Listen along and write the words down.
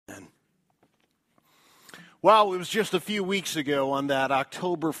Well, it was just a few weeks ago on that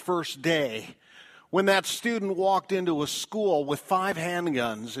October 1st day when that student walked into a school with 5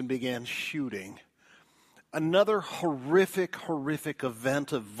 handguns and began shooting. Another horrific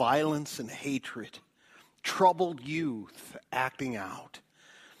event of violence and hatred. Troubled youth acting out.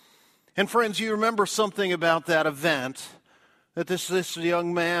 And friends, you remember something about that event, that this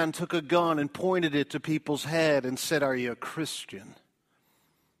young man took a gun and pointed it to people's head and said, "Are you a Christian?"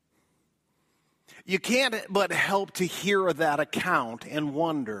 You can't but help to hear that account and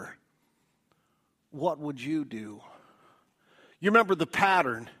wonder, what would you do? You remember the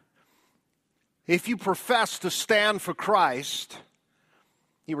pattern. If you profess to stand for Christ,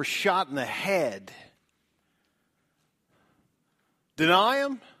 you were shot in the head. Deny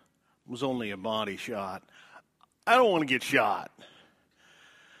him? It was only a body shot. I don't want to get shot.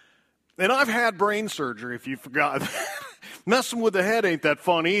 And I've had brain surgery, if you forgot. Messing with the head ain't that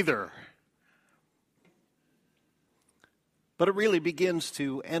fun either. But it really begins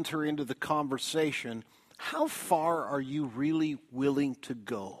to enter into the conversation. How far are you really willing to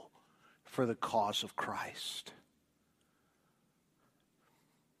go for the cause of Christ?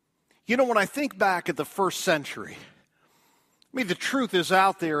 You know, when I think back at the first century, the truth is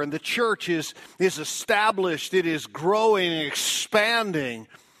out there and the church is established, it is growing and expanding.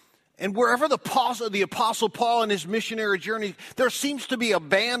 And wherever the Apostle Paul and his missionary journey, there seems to be a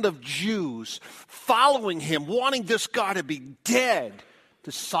band of Jews following him, wanting this guy to be dead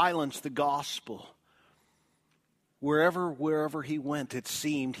to silence the gospel. Wherever he went, it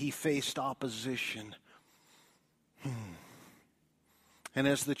seemed he faced opposition. And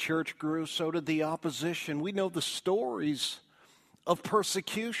as the church grew, so did the opposition. We know the stories of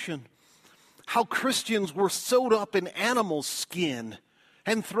persecution, how Christians were sewed up in animal skin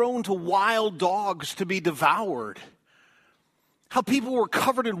and thrown to wild dogs to be devoured. How people were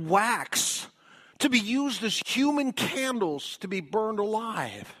covered in wax to be used as human candles to be burned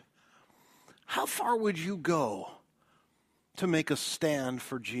alive. How far would you go to make a stand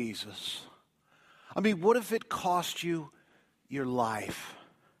for Jesus? What if it cost you your life?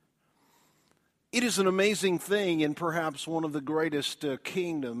 It is an amazing thing in perhaps one of the greatest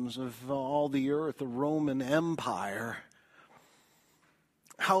kingdoms of all the earth, the Roman Empire,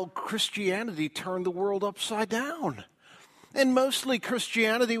 how Christianity turned the world upside down. And mostly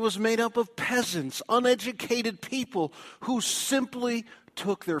Christianity was made up of peasants, uneducated people who simply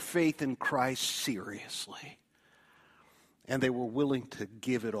took their faith in Christ seriously. And they were willing to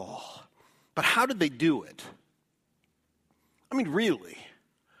give it all. But how did they do it? Really.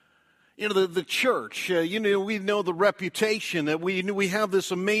 The church, we know the reputation that we have this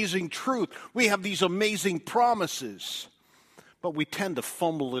amazing truth. We have these amazing promises. But we tend to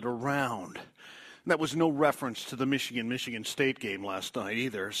fumble it around. And that was no reference to the Michigan State game last night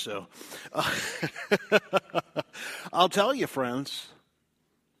either. So I'll tell you, friends.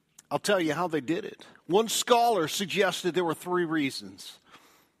 I'll tell you how they did it. One scholar suggested there were 3 reasons.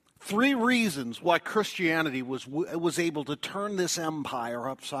 3 reasons why Christianity was able to turn this empire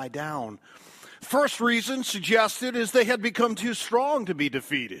upside down. First reason suggested is they had become too strong to be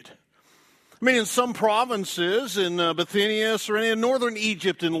defeated. In some provinces, in Bithynia or in northern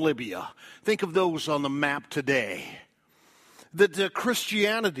Egypt and Libya, think of those on the map today, that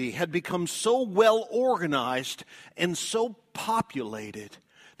Christianity had become so well organized and so populated,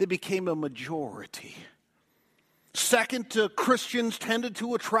 they became a majority. Second, Christians tended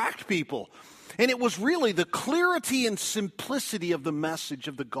to attract people. And it was really the clarity and simplicity of the message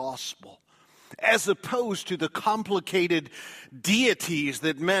of the gospel, as opposed to the complicated deities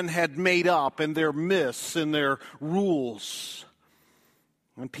that men had made up and their myths and their rules.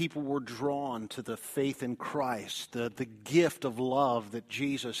 And people were drawn to the faith in Christ, the gift of love that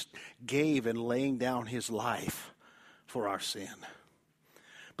Jesus gave in laying down his life for our sin.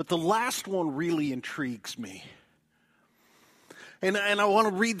 But the last one really intrigues me. And I want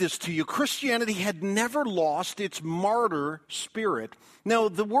to read this to you. Christianity had never lost its martyr spirit. Now,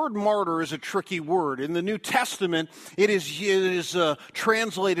 the word martyr is a tricky word. In the New Testament, it is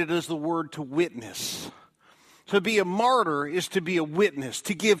translated as the word to witness. To be a martyr is to be a witness,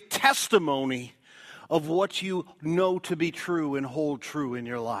 to give testimony of what you know to be true and hold true in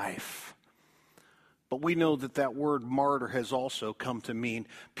your life. But we know that word martyr has also come to mean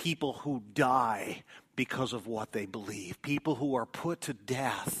people who die because of what they believe. People who are put to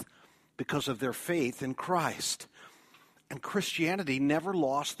death because of their faith in Christ. And Christianity never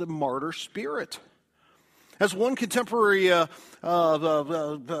lost the martyr spirit. As one contemporary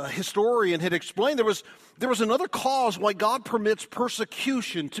historian had explained, there was another cause why God permits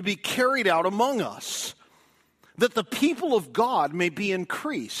persecution to be carried out among us, that the people of God may be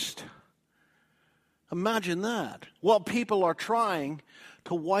increased. Imagine that. While people are trying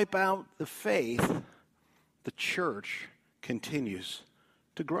to wipe out the faith, the church continues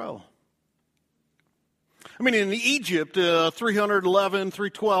to grow. I mean, in Egypt, 311,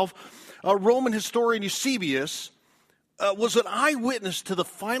 312, Roman historian Eusebius was an eyewitness to the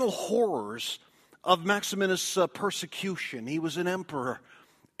final horrors of Maximinus' persecution. He was an emperor,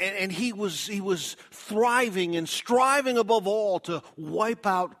 and he was thriving and striving above all to wipe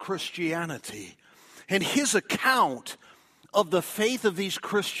out Christianity. And his account of the faith of these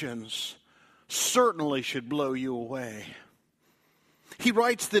Christians certainly should blow you away. He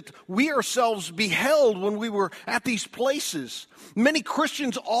writes that we ourselves beheld when we were at these places many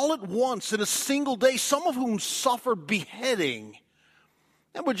Christians all at once in a single day, some of whom suffered beheading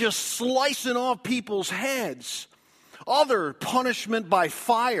and were just slicing off people's heads. Other punishment by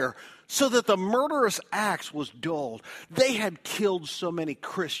fire, so that the murderous axe was dulled. They had killed so many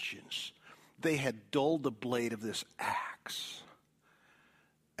Christians. They had dulled the blade of this axe.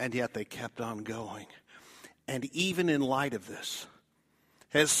 And yet they kept on going. And even in light of this,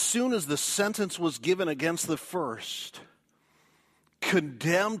 as soon as the sentence was given against the first,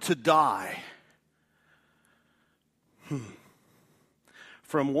 condemned to die,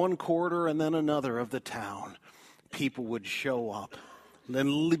 from one quarter and then another of the town, people would show up,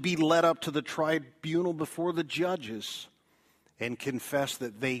 then be led up to the tribunal before the judges and confess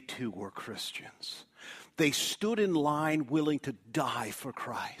that they too were Christians. They stood in line willing to die for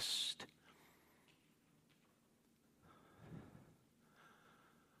Christ.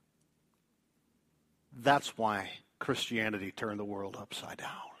 That's why Christianity turned the world upside down.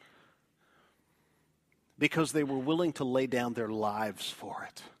 Because they were willing to lay down their lives for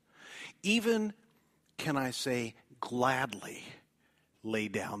it. Even, can I say, gladly lay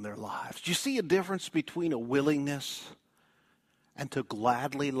down their lives. Do you see a difference between a willingness and to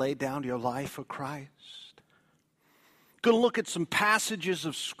gladly lay down your life for Christ? Going to look at some passages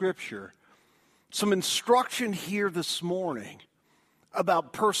of Scripture, some instruction here this morning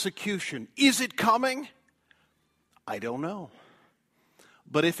about persecution. Is it coming? I don't know.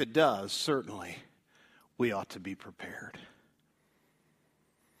 But if it does, certainly we ought to be prepared.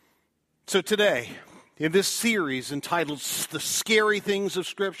 So today, in this series entitled The Scary Things of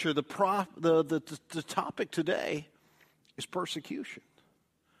Scripture, the topic today is persecution.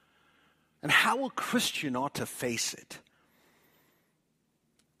 And how a Christian ought to face it.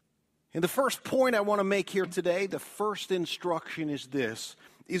 And the first point I want to make here today, the first instruction is this,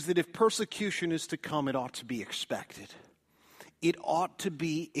 is that if persecution is to come, it ought to be expected. It ought to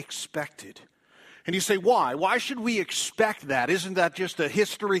be expected. And you say, why? Why should we expect that? Isn't that just a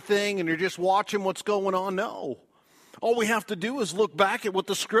history thing and you're just watching what's going on? No. All we have to do is look back at what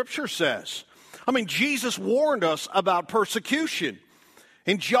the Scripture says. I mean, Jesus warned us about persecution.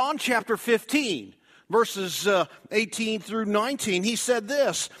 In John chapter 15, verses 18 through 19, he said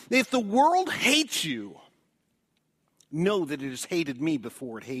this, if the world hates you, know that it has hated me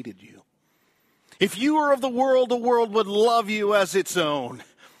before it hated you. If you were of the world would love you as its own.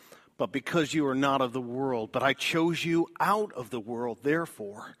 But because you are not of the world, but I chose you out of the world,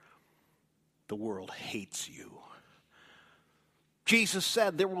 therefore the world hates you. Jesus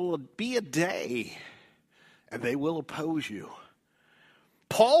said there will be a day, and they will oppose you.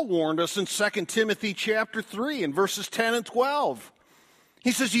 Paul warned us in 2 Timothy chapter 3 in verses 10 and 12.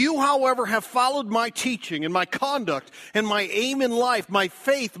 He says, you, however, have followed my teaching and my conduct and my aim in life, my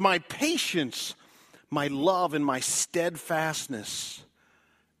faith, my patience, my love and my steadfastness,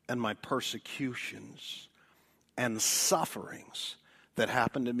 and my persecutions and sufferings that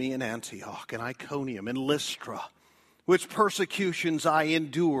happened to me in Antioch and Iconium and Lystra, which persecutions I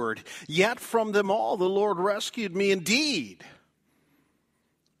endured. Yet from them all the Lord rescued me. Indeed,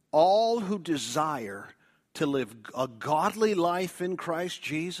 all who desire to live a godly life in Christ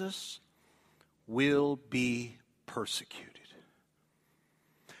Jesus will be persecuted.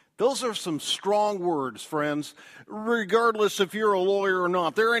 Those are some strong words, friends, regardless if you're a lawyer or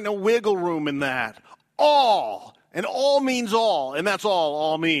not. There ain't no wiggle room in that. All, and all means all, and that's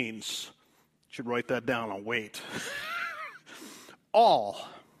all means. Should write that down on weight. All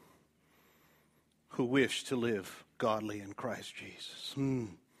who wish to live godly in Christ Jesus.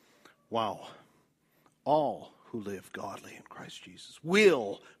 Wow. All who live godly in Christ Jesus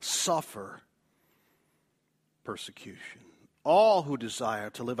will suffer persecution. All who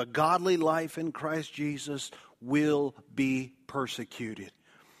desire to live a godly life in Christ Jesus will be persecuted.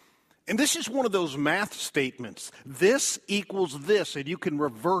 And this is one of those math statements. This equals this, and you can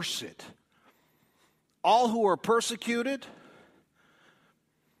reverse it. All who are persecuted,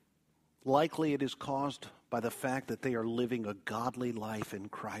 likely it is caused by the fact that they are living a godly life in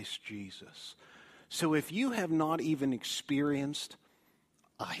Christ Jesus. So if you have not even experienced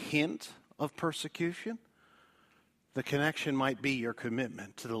a hint of persecution, the connection might be your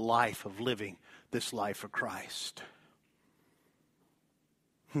commitment to the life of living this life of Christ.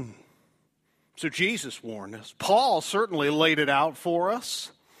 So Jesus warned us. Paul certainly laid it out for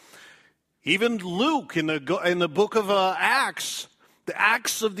us. Even Luke in the book of Acts, the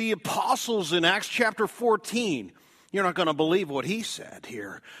Acts of the Apostles in Acts chapter 14. You're not going to believe what he said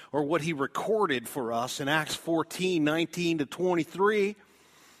here or what he recorded for us in Acts 14, 19 to 23.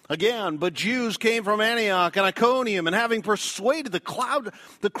 Again, but Jews came from Antioch and Iconium, and having persuaded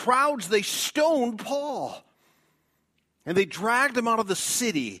the crowds, they stoned Paul. And they dragged him out of the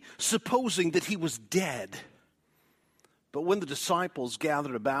city, supposing that he was dead. But when the disciples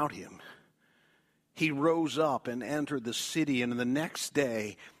gathered about him, he rose up and entered the city, and the next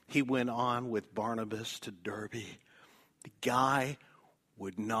day he went on with Barnabas to Derbe. The guy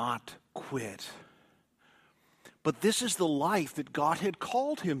would not quit. But this is the life that God had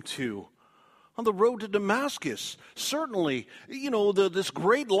called him to. On the road to Damascus, certainly, this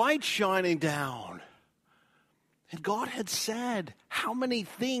great light shining down. And God had said how many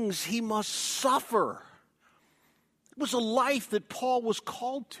things he must suffer. It was a life that Paul was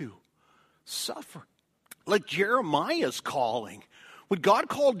called to suffer. Like Jeremiah's calling. When God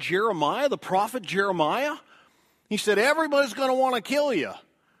called Jeremiah, the prophet Jeremiah, he said, everybody's going to want to kill you.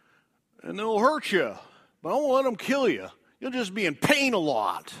 And they'll hurt you. But I won't let them kill you. You'll just be in pain a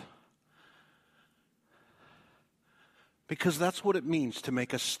lot. Because that's what it means to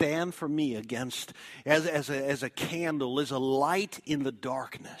make a stand for me against, as a candle, as a light in the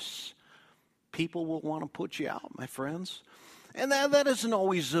darkness. People will want to put you out, my friends. And that isn't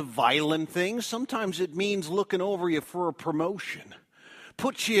always a violent thing. Sometimes it means looking over you for a promotion.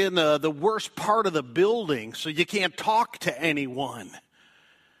 Put you in the worst part of the building so you can't talk to anyone.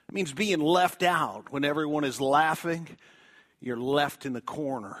 It means being left out when everyone is laughing. You're left in the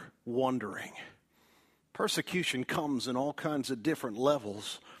corner wondering. Persecution comes in all kinds of different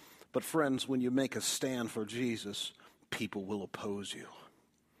levels. But friends, when you make a stand for Jesus, people will oppose you.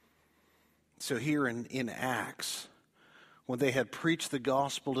 So here in Acts, when they had preached the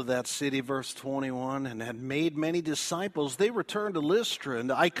gospel to that city, verse 21, and had made many disciples, they returned to Lystra and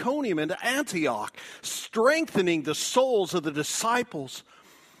to Iconium and to Antioch, strengthening the souls of the disciples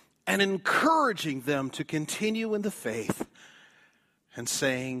and encouraging them to continue in the faith, and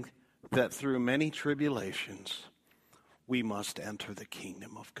saying that through many tribulations we must enter the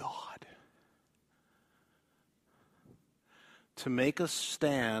kingdom of God. To make a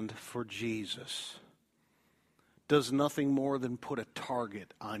stand for Jesus does nothing more than put a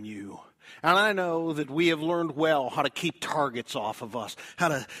target on you. And I know that we have learned well how to keep targets off of us, how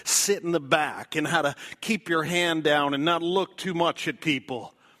to sit in the back and how to keep your hand down and not look too much at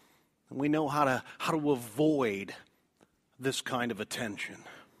people. And we know how to avoid this kind of attention.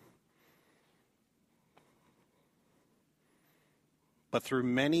 But through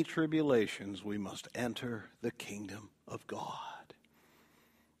many tribulations we must enter the kingdom of God.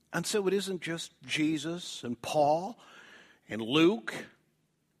 And so it isn't just Jesus and Paul and Luke,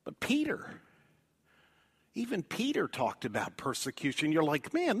 but Peter. Even Peter talked about persecution. You're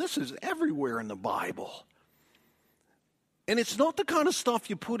like, man, this is everywhere in the Bible. And it's not the kind of stuff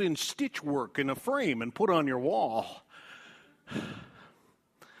you put in stitch work in a frame and put on your wall.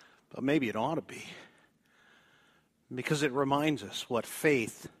 But maybe it ought to be. Because it reminds us what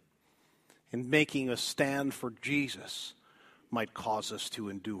faith in making a stand for Jesus might cause us to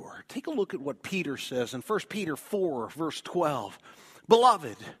endure. Take a look at what Peter says in 1 Peter 4, verse 12.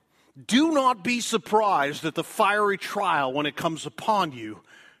 Beloved, do not be surprised at the fiery trial when it comes upon you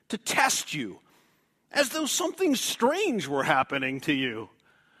to test you, as though something strange were happening to you.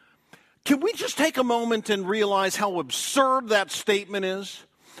 Can we just take a moment and realize how absurd that statement is?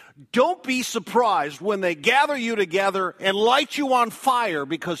 Don't be surprised when they gather you together and light you on fire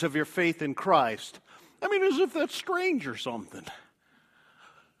because of your faith in Christ. I mean, as if that's strange or something.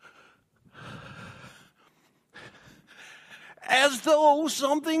 As though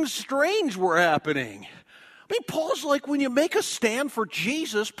something strange were happening. I mean, Paul's like, when you make a stand for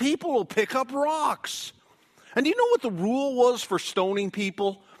Jesus, people will pick up rocks. And do you know what the rule was for stoning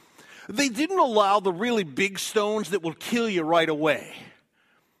people? They didn't allow the really big stones that will kill you right away.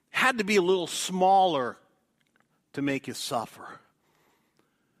 Had to be a little smaller to make you suffer.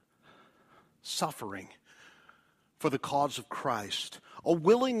 Suffering for the cause of Christ. A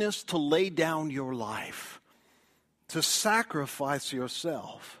willingness to lay down your life. To sacrifice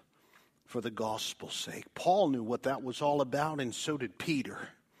yourself for the gospel's sake. Paul knew what that was all about, and so did Peter.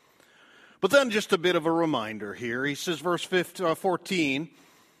 But then just a bit of a reminder here. He says, verse 14,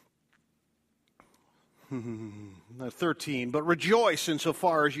 13, but rejoice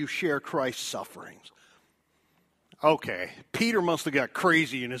insofar as you share Christ's sufferings. Okay, Peter must have got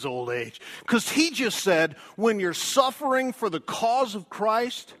crazy in his old age, because he just said, when you're suffering for the cause of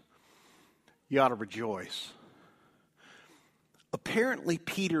Christ, you ought to rejoice. Apparently,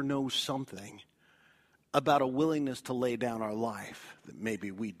 Peter knows something about a willingness to lay down our life that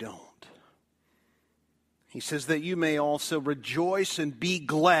maybe we don't. He says that you may also rejoice and be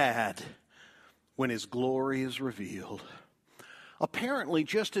glad when his glory is revealed. Apparently,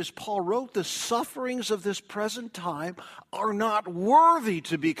 just as Paul wrote, the sufferings of this present time are not worthy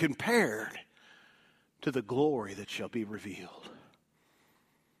to be compared to the glory that shall be revealed.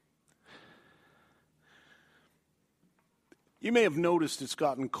 You may have noticed it's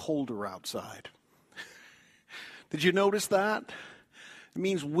gotten colder outside. Did you notice that? It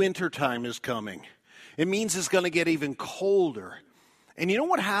means wintertime is coming. It means it's going to get even colder. And you know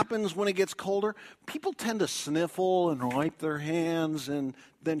what happens when it gets colder? People tend to sniffle and wipe their hands and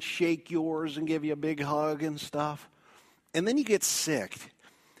then shake yours and give you a big hug and stuff. And then you get sick.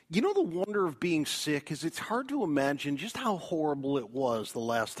 You know, the wonder of being sick is it's hard to imagine just how horrible it was the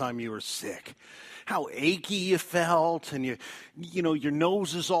last time you were sick. How achy you felt, and you know, your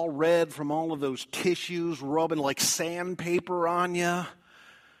nose is all red from all of those tissues rubbing like sandpaper on you.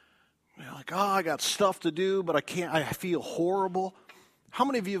 You're like, oh, I got stuff to do, but I can't, I feel horrible. How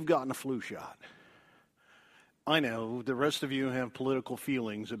many of you have gotten a flu shot? I know, the rest of you have political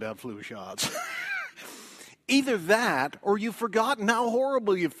feelings about flu shots. Either that, or you've forgotten how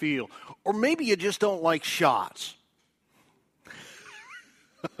horrible you feel. Or maybe you just don't like shots.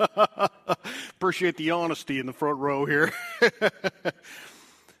 Appreciate the honesty in the front row here.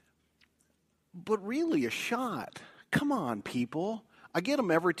 But really, a shot. Come on, people. I get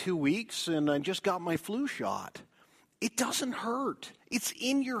them every 2 weeks, and I just got my flu shot. It doesn't hurt. It's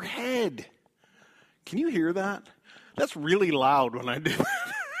in your head. Can you hear that? That's really loud when I do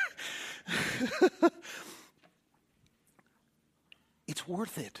that. It's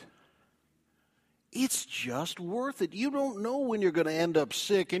worth it. It's just worth it. You don't know when you're going to end up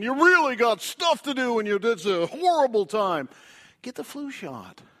sick, and you really got stuff to do, and it's a horrible time. Get the flu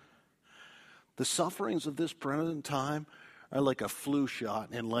shot. The sufferings of this present time are like a flu shot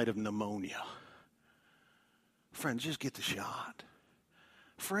in light of pneumonia. Friends, just get the shot.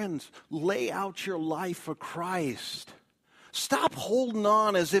 Friends, lay out your life for Christ. Stop holding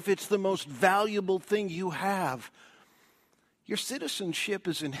on as if it's the most valuable thing you have. Your citizenship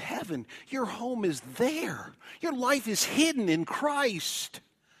is in heaven. Your home is there. Your life is hidden in Christ.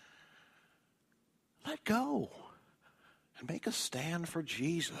 Let go and make a stand for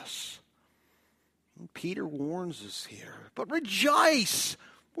Jesus. And Peter warns us here. But rejoice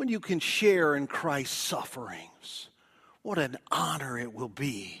when you can share in Christ's sufferings. What an honor it will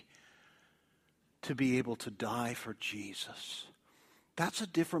be to be able to die for Jesus. That's a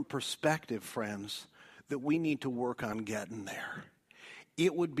different perspective, friends, that we need to work on getting there.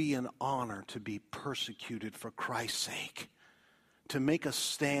 It would be an honor to be persecuted for Christ's sake, to make a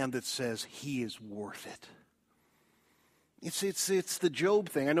stand that says he is worth it. It's the Job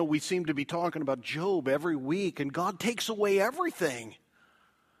thing. I know we seem to be talking about Job every week, and God takes away everything.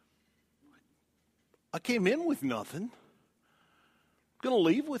 I came in with nothing. I'm going to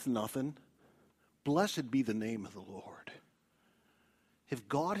leave with nothing. Blessed be the name of the Lord. If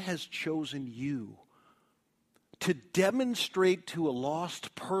God has chosen you to demonstrate to a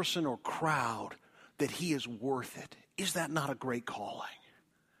lost person or crowd that he is worth it, is that not a great calling?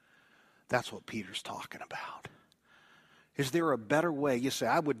 That's what Peter's talking about. Is there a better way? You say,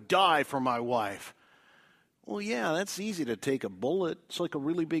 I would die for my wife. Well, yeah, that's easy to take a bullet. It's like a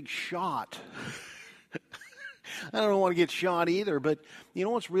really big shot. I don't want to get shot either, but you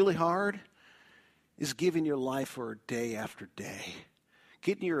know what's really hard? Is giving your life for her day after day.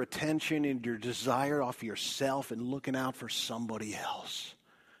 Getting your attention and your desire off yourself and looking out for somebody else.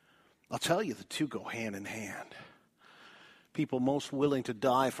 I'll tell you, the two go hand in hand. People most willing to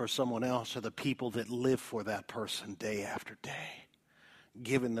die for someone else are the people that live for that person day after day,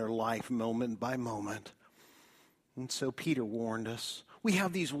 giving their life moment by moment. And so Peter warned us. We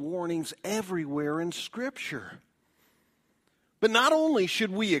have these warnings everywhere in Scripture. But not only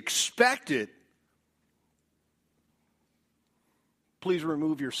should we expect it, please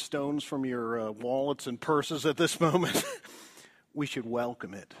remove your stones from your wallets and purses at this moment. We should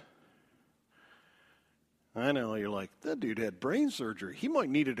welcome it. I know, you're like, that dude had brain surgery. He might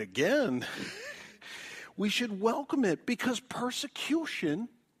need it again. We should welcome it because persecution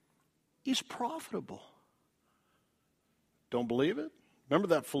is profitable. Don't believe it? Remember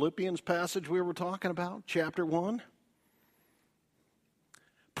that Philippians passage we were talking about, chapter 1?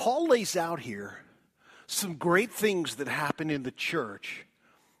 Paul lays out here some great things that happen in the church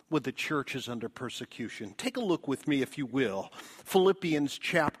when the church is under persecution. Take a look with me, if you will. Philippians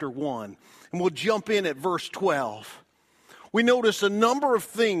chapter 1. And we'll jump in at verse 12. We notice a number of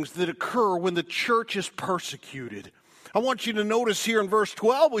things that occur when the church is persecuted. I want you to notice here in verse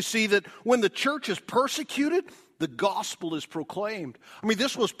 12, we see that when the church is persecuted, the gospel is proclaimed. I mean,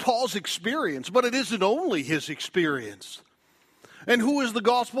 this was Paul's experience, but it isn't only his experience. And who is the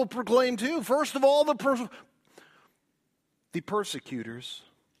gospel proclaimed to? First of all, the persecutors,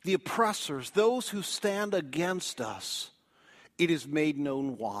 the oppressors, those who stand against us. It is made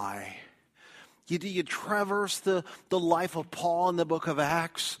known why. You traverse the life of Paul in the book of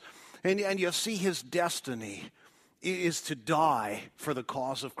Acts, and you see his destiny is to die for the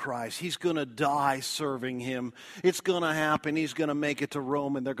cause of Christ. He's going to die serving him. It's going to happen. He's going to make it to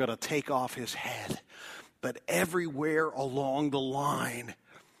Rome, and they're going to take off his head. But everywhere along the line,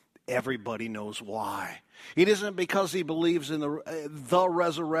 everybody knows why. It isn't because he believes in the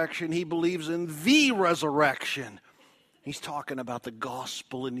resurrection. He believes in the resurrection. He's talking about the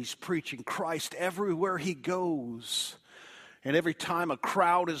gospel, and he's preaching Christ everywhere he goes. And every time a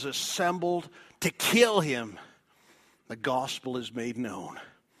crowd is assembled to kill him, the gospel is made known.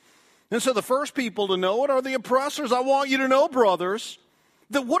 And so the first people to know it are the oppressors. I want you to know, brothers,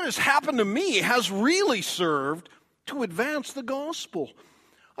 that what has happened to me has really served to advance the gospel.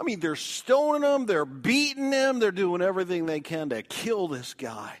 I mean, they're stoning him, they're beating him, they're doing everything they can to kill this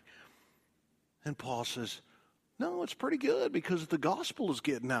guy. And Paul says, no, it's pretty good because the gospel is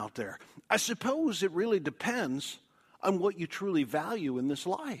getting out there. I suppose it really depends on what you truly value in this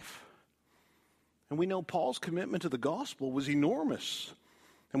life. And we know Paul's commitment to the gospel was enormous.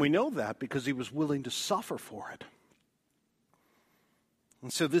 And we know that because he was willing to suffer for it.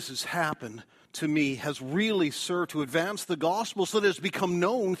 And so this has happened to me, has really served to advance the gospel so that it's become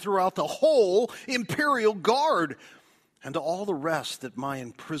known throughout the whole imperial guard and to all the rest that my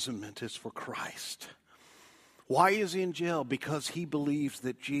imprisonment is for Christ. Why is he in jail? Because he believes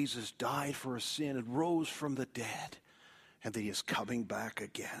that Jesus died for his sin and rose from the dead and that he is coming back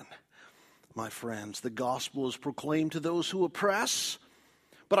again. My friends, the gospel is proclaimed to those who oppress,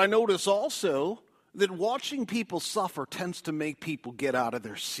 but I notice also that watching people suffer tends to make people get out of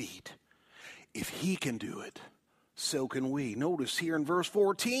their seat. If he can do it, so can we. Notice here in verse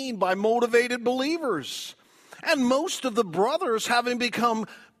 14, by motivated believers. And most of the brothers having become,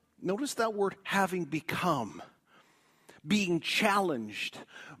 notice that word, having become, being challenged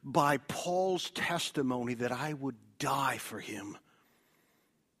by Paul's testimony that I would die for him.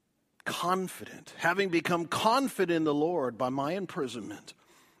 Confident, having become confident in the Lord by my imprisonment,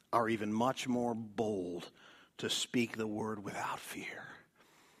 are even much more bold to speak the word without fear.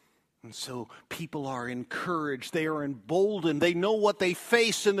 And so people are encouraged, they are emboldened, they know what they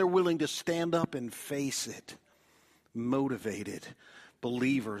face, and they're willing to stand up and face it. Motivated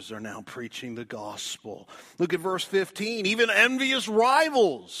believers are now preaching the gospel. Look at verse 15, even envious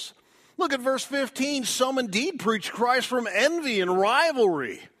rivals. Look at verse 15, some indeed preach Christ from envy and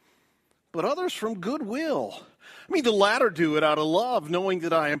rivalry, but others from goodwill. I mean, the latter do it out of love, knowing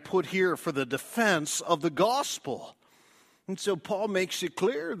that I am put here for the defense of the gospel. And so Paul makes it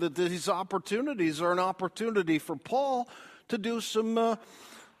clear that these opportunities are an opportunity for Paul to do some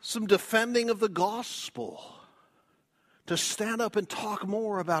defending of the gospel, to stand up and talk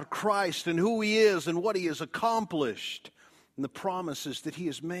more about Christ and who he is and what he has accomplished and the promises that he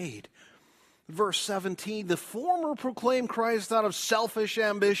has made. Verse 17, the former proclaim Christ out of selfish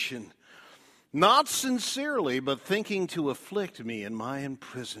ambition, not sincerely, but thinking to afflict me in my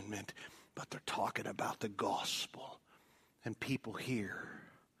imprisonment. But they're talking about the gospel. And people hear.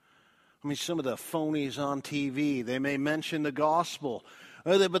 I mean, some of the phonies on TV, they may mention the gospel,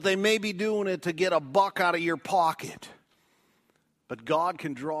 but they may be doing it to get a buck out of your pocket. But God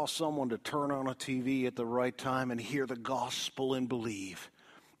can draw someone to turn on a TV at the right time and hear the gospel and believe,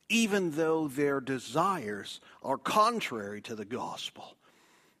 even though their desires are contrary to the gospel.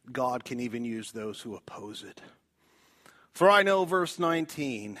 God can even use those who oppose it. For I know, verse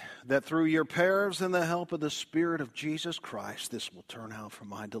 19, that through your prayers and the help of the Spirit of Jesus Christ, this will turn out for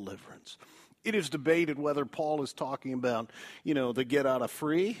my deliverance. It is debated whether Paul is talking about, the get out of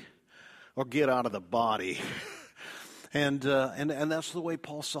free or get out of the body. And that's the way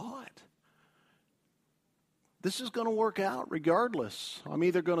Paul saw it. This is going to work out regardless. I'm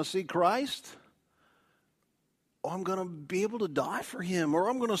either going to see Christ, or I'm going to be able to die for him, or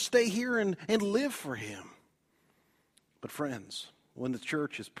I'm going to stay here and live for him. But friends, when the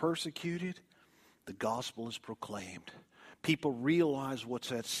church is persecuted, the gospel is proclaimed. People realize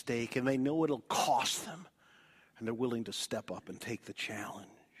what's at stake, and they know it'll cost them, and they're willing to step up and take the challenge.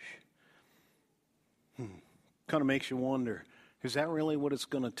 Kind of makes you wonder, is that really what it's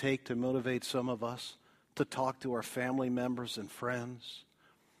going to take to motivate some of us to talk to our family members and friends,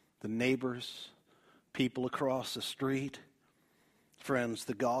 the neighbors, people across the street? Friends,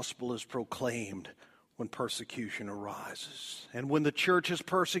 the gospel is proclaimed when persecution arises. And when the church is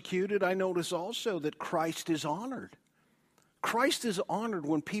persecuted, I notice also that Christ is honored. Christ is honored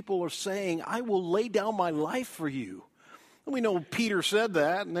when people are saying, I will lay down my life for you. And we know Peter said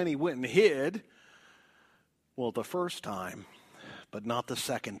that, and then he went and hid. Well, the first time, but not the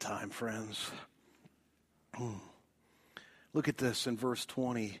second time, friends. Look at this in verse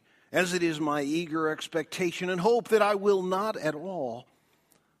 20. As it is my eager expectation and hope that I will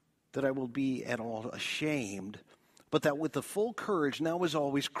be at all ashamed, but that with the full courage, now as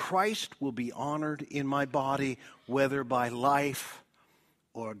always, Christ will be honored in my body, whether by life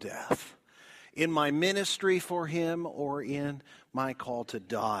or death. In my ministry for him or in my call to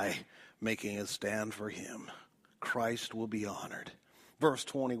die, making a stand for him, Christ will be honored. Verse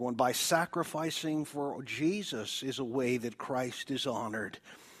 21, by sacrificing for Jesus is a way that Christ is honored.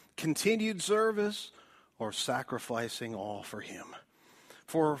 Continued service or sacrificing all for him.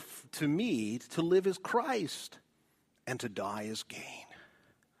 For to me, to live is Christ, and to die is gain.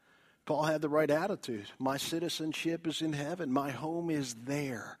 Paul had the right attitude. My citizenship is in heaven. My home is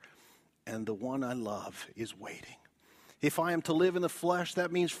there, and the one I love is waiting. If I am to live in the flesh,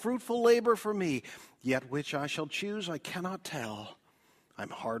 that means fruitful labor for me, yet which I shall choose I cannot tell. I'm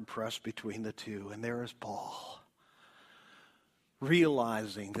hard-pressed between the two, and there is Paul,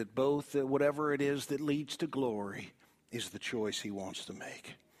 realizing that both, whatever it is that leads to glory, is the choice he wants to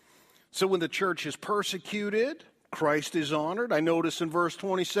make. So when the church is persecuted, Christ is honored. I notice in verse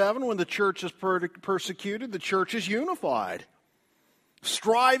 27, when the church is persecuted, the church is unified,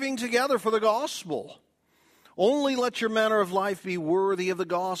 striving together for the gospel. Only let your manner of life be worthy of the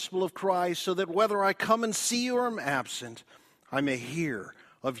gospel of Christ, so that whether I come and see you or am absent, I may hear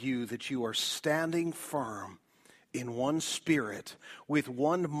of you that you are standing firm in one spirit, with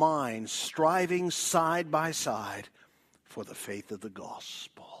one mind, striving side by side for the faith of the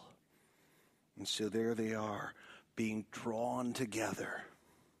gospel. And so there they are, being drawn together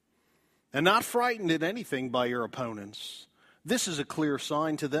and not frightened at anything by your opponents. This is a clear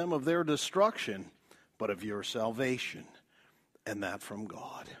sign to them of their destruction, but of your salvation, and that from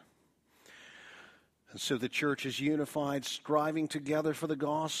God. And so the church is unified, striving together for the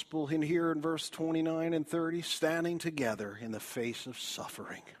gospel. And here in verse 29 and 30, standing together in the face of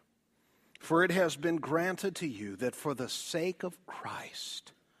suffering. For it has been granted to you that for the sake of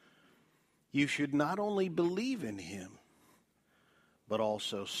Christ, you should not only believe in him, but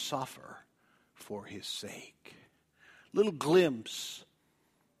also suffer for his sake. Little glimpse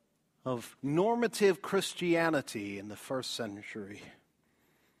of normative Christianity in the first century.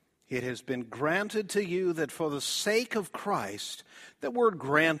 It has been granted to you that for the sake of Christ, that word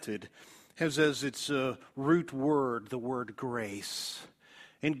granted has as its root word the word grace.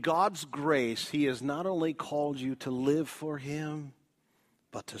 In God's grace, he has not only called you to live for him,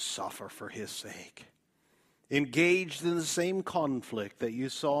 but to suffer for his sake. Engaged in the same conflict that you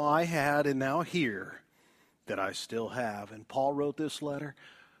saw I had and now hear that I still have. And Paul wrote this letter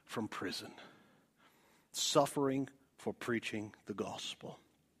from prison, suffering for preaching the gospel.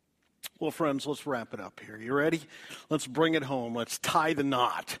 Well, friends, let's wrap it up here. You ready? Let's bring it home. Let's tie the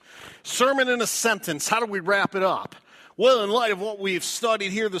knot. Sermon in a sentence. How do we wrap it up? Well, in light of what we've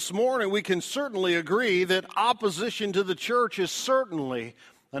studied here this morning, we can certainly agree that opposition to the church is certainly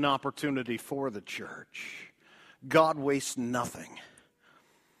an opportunity for the church. God wastes nothing.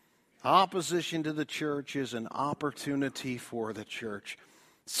 Opposition to the church is an opportunity for the church.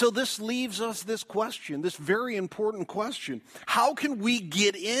 So this leaves us this question, this very important question. How can we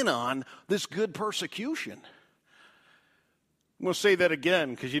get in on this good persecution? I'm going to say that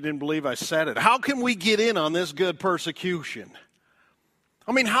again because you didn't believe I said it. How can we get in on this good persecution?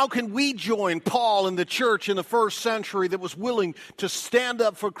 I mean, how can we join Paul and the church in the first century that was willing to stand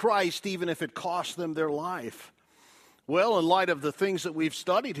up for Christ even if it cost them their life? Well, in light of the things that we've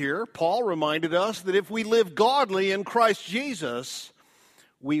studied here, Paul reminded us that if we live godly in Christ Jesus,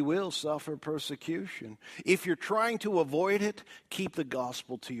 we will suffer persecution. If you're trying to avoid it, keep the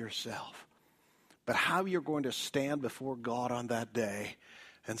gospel to yourself. But how you're going to stand before God on that day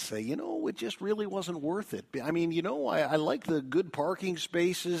and say, it just really wasn't worth it. I mean, I like the good parking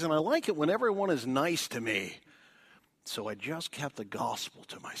spaces, and I like it when everyone is nice to me. So I just kept the gospel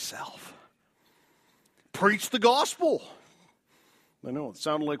to myself. Preach the gospel. I know, it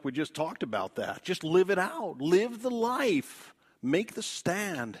sounded like we just talked about that. Just live it out. Live the life. Make the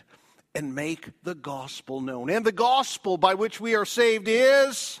stand and make the gospel known. And the gospel by which we are saved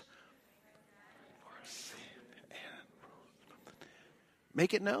is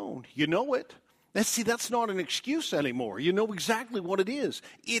Make it known. You know it. See, that's not an excuse anymore. You know exactly what it is.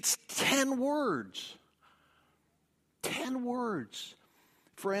 It's 10 words. 10 words.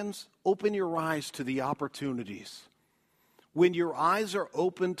 Friends, open your eyes to the opportunities. When your eyes are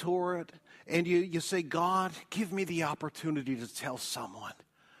open toward it, and you say, God, give me the opportunity to tell someone.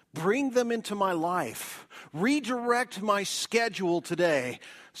 Bring them into my life. Redirect my schedule today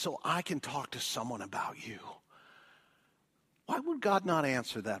so I can talk to someone about you. Why would God not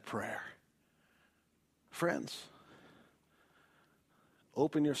answer that prayer? Friends,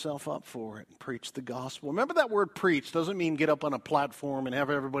 open yourself up for it and preach the gospel. Remember, that word preach doesn't mean get up on a platform and have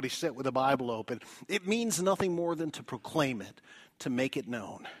everybody sit with the Bible open. It means nothing more than to proclaim it, to make it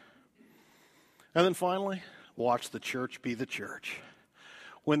known. And then finally, watch the church be the church.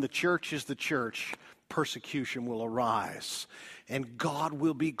 When the church is the church, persecution will arise, and God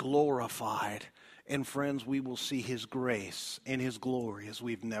will be glorified. And friends, we will see his grace and his glory as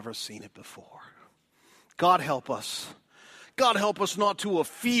we've never seen it before. God help us. God help us not to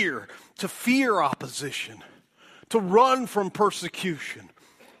fear opposition, to run from persecution,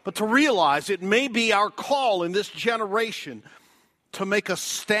 but to realize it may be our call in this generation to make a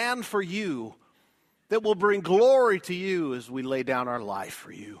stand for you that will bring glory to you as we lay down our life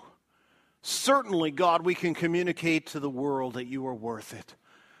for you. Certainly, God, we can communicate to the world that you are worth it.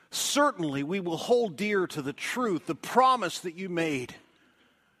 Certainly, we will hold dear to the truth, the promise that you made,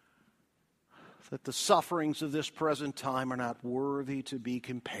 that the sufferings of this present time are not worthy to be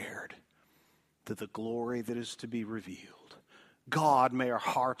compared to the glory that is to be revealed. God, may our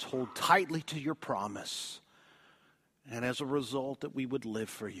hearts hold tightly to your promise, and as a result that we would live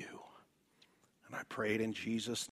for you. And I pray it in Jesus' name.